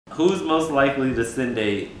Who's most likely to send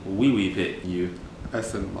a wee pic? You. I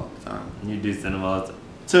send them all the time. You do send them all the time.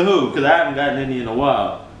 To who? Because I haven't gotten any in a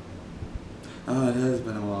while. Oh, it has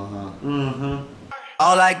been a while, huh? Mm-hmm.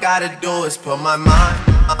 All I gotta do is put my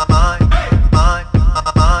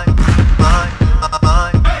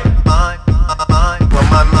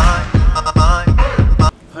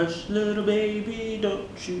Hush, little baby,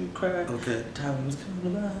 don't you cry. Okay. Time's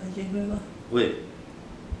coming by, yeah. Wait.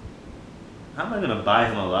 How am I gonna buy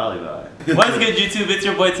him a lollipop? What's good, YouTube? It's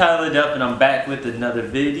your boy Tyler Duff, and I'm back with another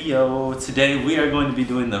video. Today we are going to be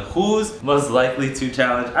doing the Who's Most Likely To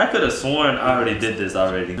challenge. I could have sworn I already did this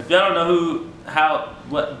already. If y'all don't know if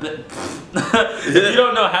you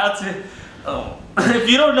don't know how to, if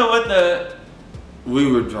you don't know what the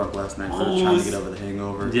We were drunk last night. We were trying to get over the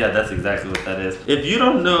hangover. Yeah, that's exactly what that is. If you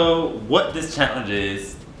don't know what this challenge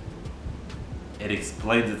is, it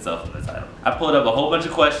explains itself in the title. I pulled up a whole bunch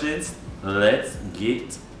of questions. Let's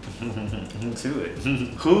get to it.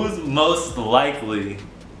 Who's most likely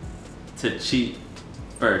to cheat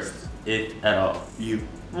first, if at all? You.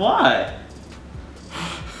 Why?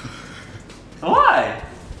 Why?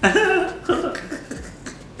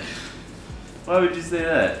 Why would you say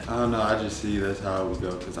that? I don't know. I just see that's how it would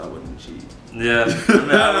go because I wouldn't cheat. Yeah,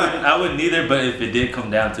 I wouldn't either, but if it did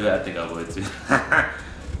come down to it, I think I would too.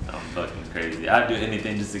 I'm fucking crazy. I'd do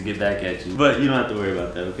anything just to get back at you. But you don't have to worry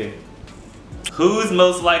about that, okay? Who's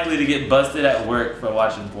most likely to get busted at work for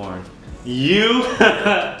watching porn? You?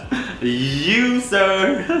 You,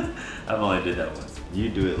 sir. I've only did that once. You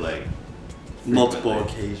do it like Multiple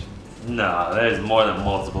frequently. occasions. Nah, there's more than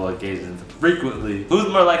multiple occasions. Frequently. Who's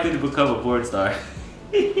more likely to become a porn star?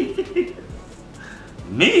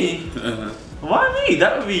 Me? Why me?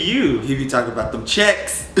 That would be you. He be talking about them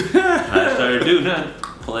checks. I sure do.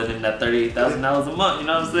 Pulling in that $38,000 a month, you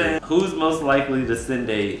know what I'm saying? Who's most likely to send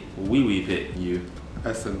a wee pic? You.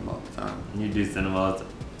 I send them all the time. You do send them all the time.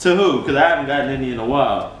 To who? Because I haven't gotten any in a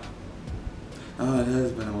while. Oh, it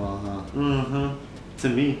has been a while, huh? Mm-hmm. To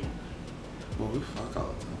me. Well, we fuck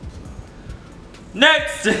all the time, so.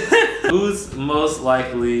 Next! Who's most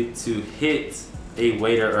likely to hit a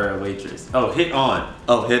waiter or a waitress? Oh, hit on.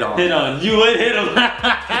 Oh, hit on. Hit on. You would hit him.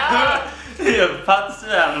 Yeah, pop the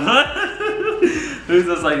shit out of him. Who's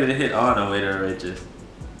most likely to hit on a waiter or a waitress?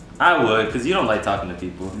 I would, because you don't like talking to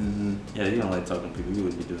people. Mm-hmm. Yeah, you don't like talking to people. You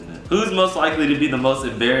would be doing that. Who's most likely to be the most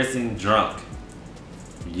embarrassing drunk?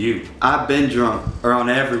 You. I've been drunk around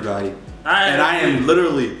everybody. And I am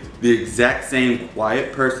literally the exact same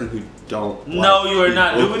quiet person who don't No, like you are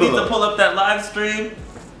not. Do people. we need to pull up that live stream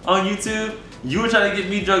on YouTube? You were trying to get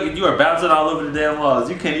me drunk and you are bouncing all over the damn walls.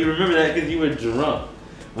 You can't even remember that because you were drunk.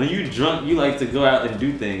 When you drunk, you like to go out and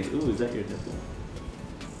do things. Ooh, is that your nipple?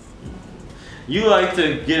 You like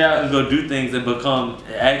to get out and go do things and become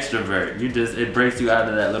an extrovert. It breaks you out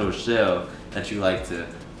of that little shell that you like to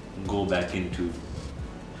go back into.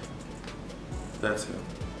 That's him.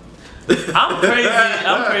 I'm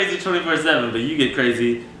crazy 24/7, but you get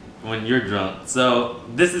crazy when you're drunk. So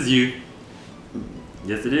this is you.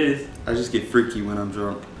 Yes, it is. I just get freaky when I'm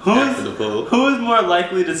drunk. After the pool. Who is more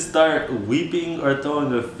likely to start weeping or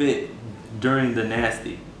throwing a fit during the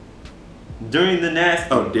nasty? During the nasty.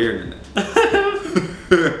 Oh, during it.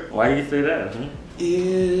 Why do you say that? Hmm?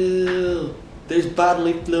 Ew. There's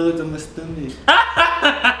bodily fluids in my stomach.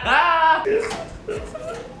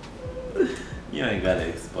 You ain't gotta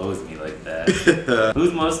expose me like that.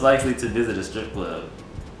 Who's most likely to visit a strip club?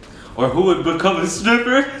 Or who would become a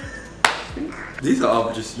stripper? These are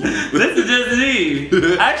all just you. This is just me.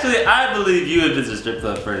 Actually, I believe you would visit a strip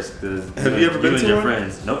club first because Have you ever been and to your one?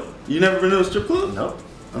 friends. Nope. You never been to a strip club? Nope.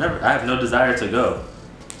 Never. I have no desire to go.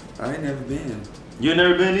 I ain't never been. You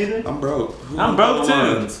never been either? I'm broke. I'm broke too.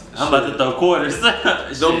 Ones? I'm about to throw quarters.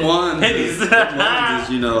 Them ones. Pennies. Them ones is,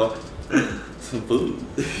 you know, some food.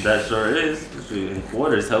 That sure is. And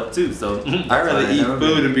quarters help too. So I'd rather eat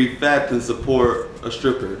food and be fat than support a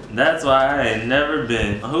stripper. That's why I ain't never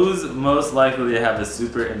been. Who's most likely to have a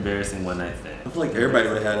super embarrassing one night stand? I feel like everybody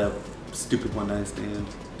would have had a stupid one night stand.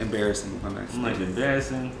 Embarrassing one night I'm stand. like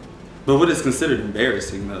embarrassing. But what is considered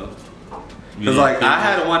embarrassing though? Because like I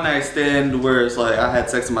had a one night stand where it's like I had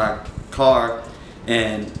sex in my car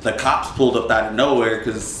and the cops pulled up out of nowhere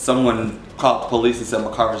because someone called the police and said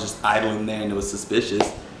my car was just idling there and it was suspicious.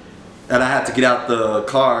 And I had to get out the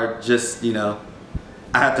car just, you know,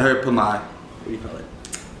 I had to hurry put my, what do you call it?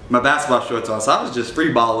 My basketball shorts on. So I was just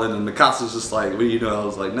free balling and the cops was just like, what do you know? I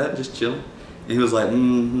was like, nothing, just chilling. And he was like,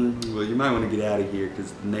 well, you might want to get out of here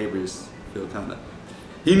because the neighbors feel kind of,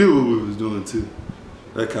 he knew what we was doing too.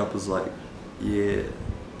 That cop was like, yeah,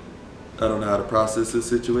 I don't know how to process this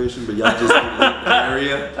situation, but y'all just leave the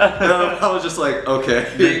area. I was just like,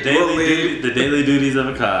 okay. The daily duties of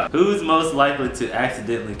a cop. Who's most likely to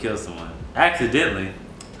accidentally kill someone? Accidentally?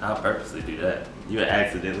 I'll purposely do that. You would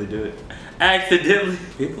accidentally do it? Accidentally?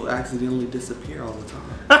 People accidentally disappear all the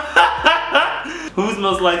time. Who's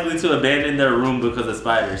most likely to abandon their room because of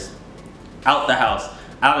spiders? Out the house.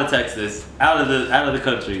 Out of Texas, out of the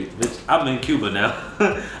country. Bitch, I'm in Cuba now.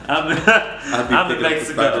 I'm in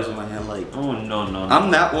Mexico. With my hand, like, oh no.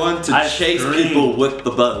 I'm that one to chase people with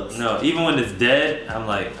the bugs. No, even when it's dead, I'm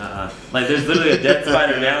like, Like there's literally a dead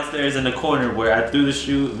spider downstairs in the corner where I threw the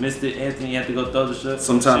shoe, missed it. Anthony, you have to go throw the shoe.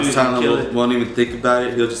 Sometimes Tyler won't even think about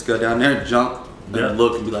it. He'll just go down there and jump and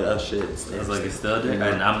look and be like, oh shit. It's like it's still there,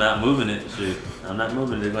 and I'm not moving it. Shoot, I'm not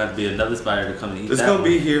moving it. There's gonna have to be another spider to come and eat. It's gonna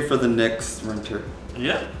be here for the next winter.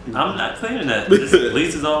 Yeah, I'm not cleaning that. This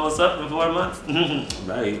lease is almost up in 4 months.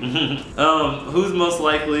 Right. Who's most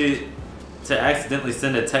likely to accidentally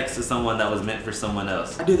send a text to someone that was meant for someone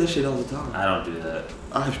else? I do that shit all the time. I don't do that.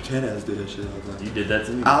 I have 10 ass do that shit all the time. You did that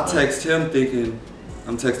to me. I'll text him thinking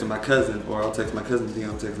I'm texting my cousin, or I'll text my cousin thinking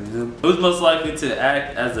I'm texting him. Who's most likely to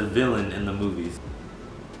act as a villain in the movies?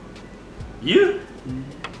 You?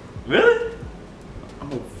 Really?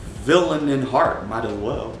 I'm a villain in heart, might as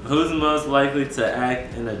well. Who's most likely to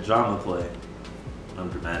act in a drama play? I'm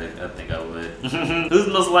dramatic, I think I would. Who's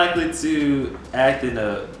most likely to act in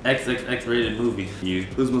a XXX rated movie? You.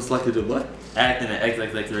 Who's most likely to what? Act in an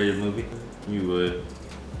XXX rated movie? You would.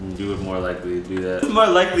 You would more likely to do that. Who's more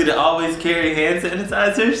likely to always carry hand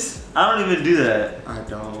sanitizers? I don't even do that. I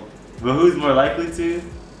don't. But who's more likely to?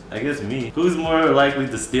 I guess me. Who's more likely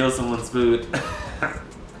to steal someone's food?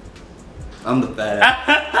 I'm the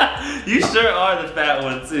fat. You sure are the fat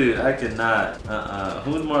one too. I cannot.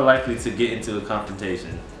 Who's more likely to get into a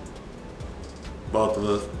confrontation? Both of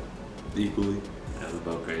us. Equally. That was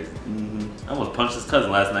both crazy. Mm-hmm. I almost punched his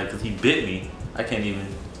cousin last night because he bit me. I can't even.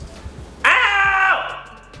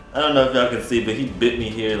 Ow! I don't know if y'all can see, but he bit me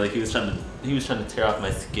here. Like he was trying to tear off my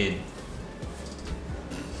skin.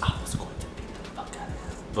 I was going to beat the fuck out of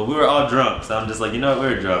him. But we were all drunk, so I'm just like, you know what?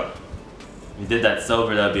 We were drunk. If we did that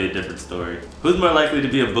sober, that'd be a different story. Who's more likely to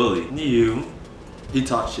be a bully? You. He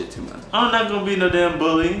talks shit too much. I'm not gonna be no damn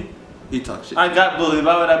bully. He talks shit. I got bullied.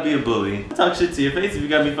 Why would I be a bully? I talk shit to your face if you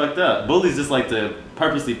got me fucked up. Bullies just like to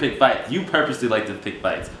purposely pick fights. You purposely like to pick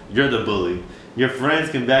fights. You're the bully. Your friends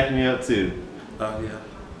can back me up too. Oh yeah.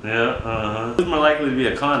 Yeah. Who's more likely to be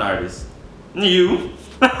a con artist? You.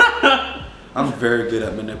 I'm very good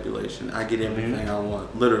at manipulation. I get everything I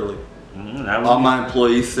want, literally. All be. my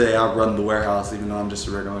employees say I run the warehouse, even though I'm just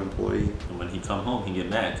a regular employee. And when he come home, he get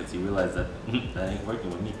mad because he realized that that ain't working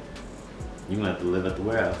with me. You gonna have to live at the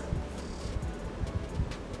warehouse.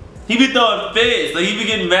 He be throwing fits. Like he be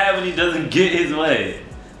getting mad when he doesn't get his way.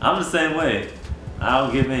 I'm the same way. I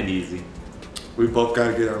don't give in easy. We both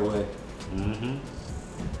gotta get our way. Mm-hmm.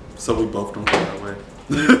 So we both don't get our way.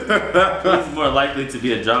 Who's more likely to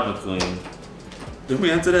be a drama queen? Did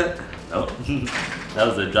we answer that? Oh, that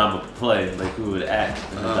was a drama play. Like who would act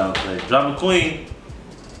in a drama play? Drama queen.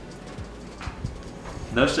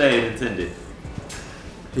 No shade intended.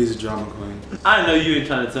 He's a drama queen. I know you ain't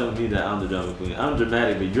trying to tell me that I'm the drama queen. I'm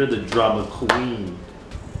dramatic, but you're the drama queen.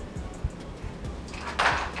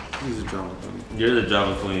 He's a drama queen. You're the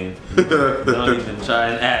drama queen. Don't even try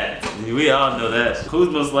and act. We all know that. Who's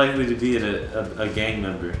most likely to be a gang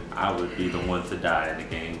member? I would be the one to die in the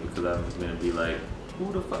gang because I'm just gonna be like,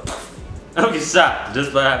 who the fuck? I'll get shot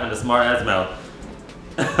just by having a smart ass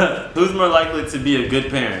mouth. Who's more likely to be a good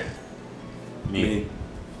parent? Me.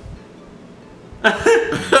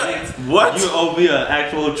 What? You owe me an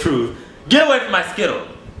actual truth. Get away from my Skittle.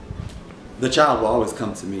 The child will always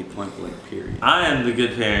come to me, point blank, period. I am the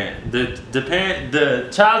good parent. The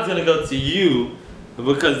child's gonna go to you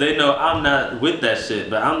because they know I'm not with that shit,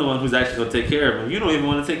 but I'm the one who's actually gonna take care of them. You don't even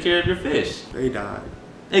want to take care of your fish. They died.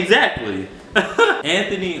 Exactly.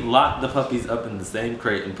 Anthony locked the puppies up in the same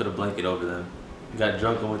crate and put a blanket over them. Got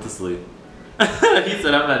drunk and went to sleep. He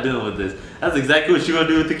said, I'm not dealing with this. That's exactly what you're gonna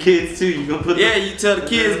do with the kids too. You gonna put you tell the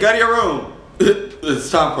kids, go to your room.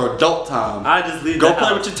 It's time for adult time. I just leave Go the play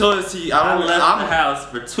house. with your toys. I left the house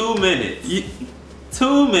for 2 minutes.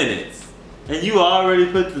 2 minutes. And you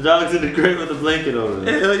already put the dogs in the crate with a blanket over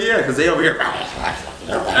them. Hell yeah, because they over here.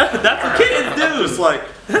 That's what kids do. I'm just like,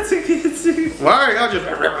 that's what kids do. why?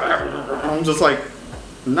 I'm just like,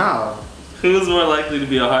 nah. Who's more likely to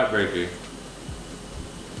be a heartbreaker?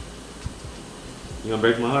 You gonna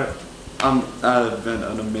break my heart? I've been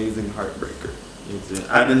an amazing heartbreaker. Me too.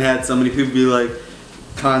 I've been had so many people be like,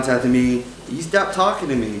 contacting me. You stopped talking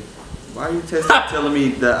to me. Why are you telling me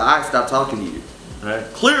that I stopped talking to you? Right?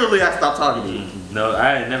 Clearly, I stopped talking to you. No,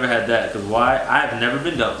 I had never had that. Because why? I've never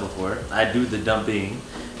been dumped before. I do the dumping.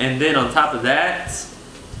 And then on top of that,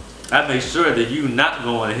 I make sure that you not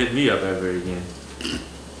going to want to hit me up ever again.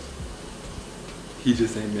 He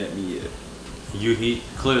just ain't met me yet. He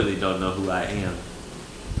clearly don't know who I am.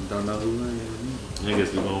 Don't know who I am. I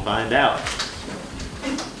guess we're gonna find out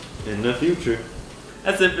in the future.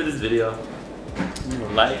 That's it for this video.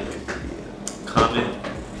 Like, comment,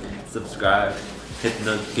 subscribe, hit the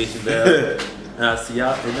notification bell, and I'll see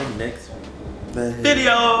y'all in the next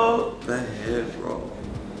video. The head roll.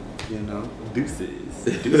 You know? Deuces.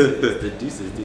 The deuces.